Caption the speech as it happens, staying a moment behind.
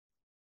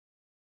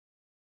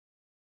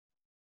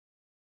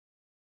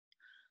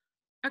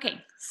Okay,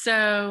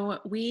 so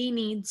we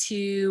need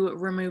to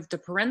remove the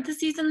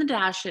parentheses and the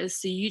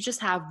dashes so you just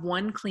have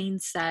one clean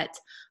set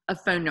of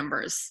phone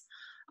numbers.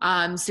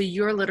 So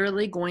you're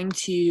literally going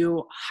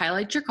to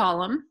highlight your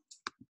column.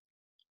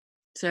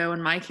 So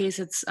in my case,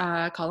 it's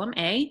column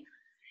A.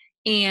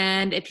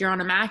 And if you're on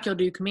a Mac, you'll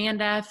do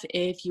Command F.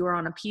 If you are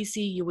on a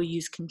PC, you will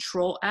use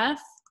Control F,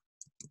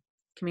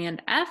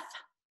 Command F.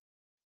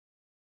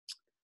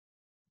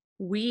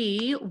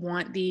 We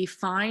want the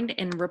find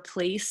and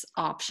replace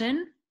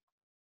option.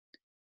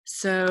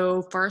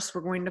 So first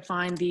we're going to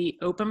find the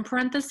open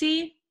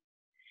parenthesis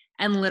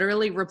and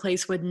literally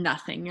replace with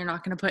nothing. You're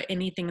not going to put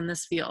anything in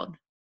this field.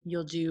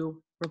 You'll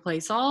do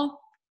replace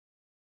all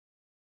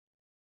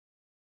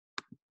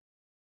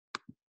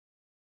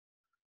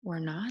or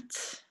not.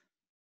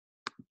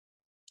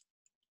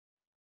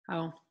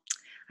 Oh,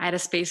 I had a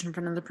space in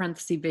front of the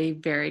parenthesis. Be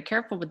very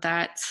careful with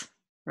that.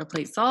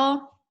 Replace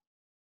all.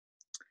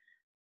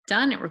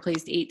 Done. It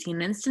replaced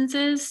 18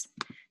 instances.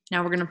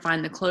 Now we're going to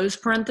find the close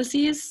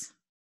parentheses.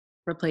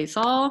 Replace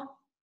all.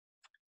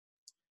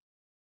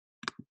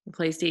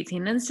 Replaced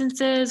 18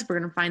 instances. We're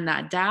going to find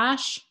that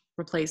dash.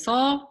 Replace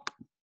all.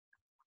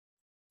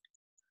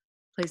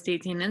 Replaced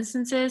 18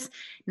 instances.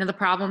 Now the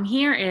problem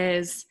here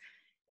is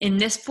in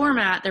this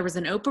format, there was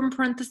an open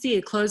parenthesis,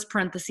 a closed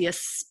parenthesis, a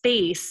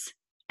space,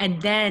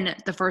 and then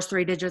the first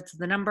 3 digits of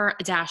the number,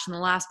 a dash, and the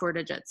last 4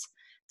 digits.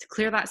 To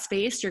clear that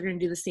space, you're going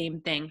to do the same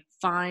thing.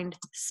 Find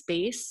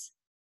space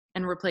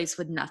and replace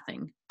with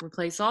nothing.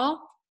 Replace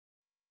all,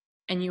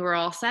 and you are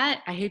all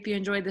set. I hope you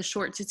enjoyed this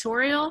short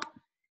tutorial,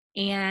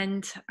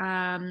 and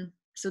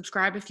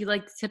subscribe if you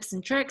like the tips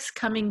and tricks.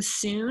 Coming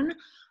soon,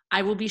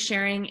 I will be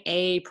sharing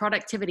a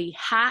productivity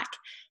hack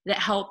that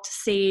helped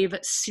save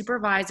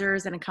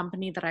supervisors in a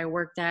company that I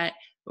worked at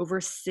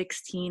over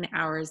 16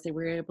 hours they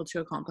were able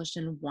to accomplish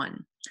in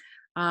one.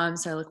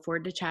 So I look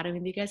forward to chatting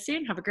with you guys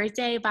soon. Have a great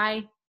day.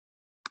 Bye.